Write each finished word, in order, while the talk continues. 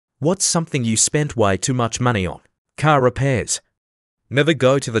What's something you spent way too much money on? Car repairs. Never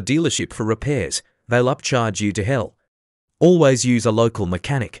go to the dealership for repairs, they'll upcharge you to hell. Always use a local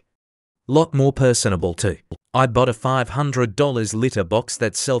mechanic. Lot more personable too. I bought a $500 litter box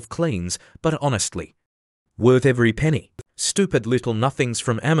that self-cleans, but honestly, worth every penny. Stupid little nothings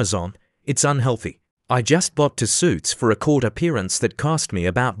from Amazon, it's unhealthy. I just bought 2 suits for a court appearance that cost me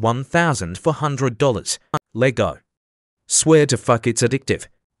about $1,400. Lego. Swear to fuck it's addictive.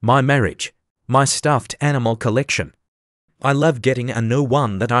 My marriage. My stuffed animal collection. I love getting a new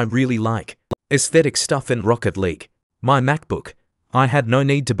one that I really like. Aesthetic stuff in Rocket League. My MacBook. I had no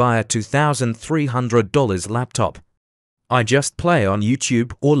need to buy a $2,300 laptop. I just play on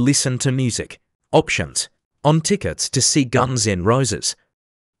YouTube or listen to music. Options. On tickets to see Guns N' Roses.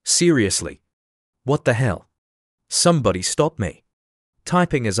 Seriously. What the hell? Somebody stop me.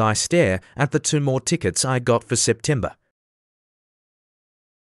 Typing as I stare at the 2 more tickets I got for September.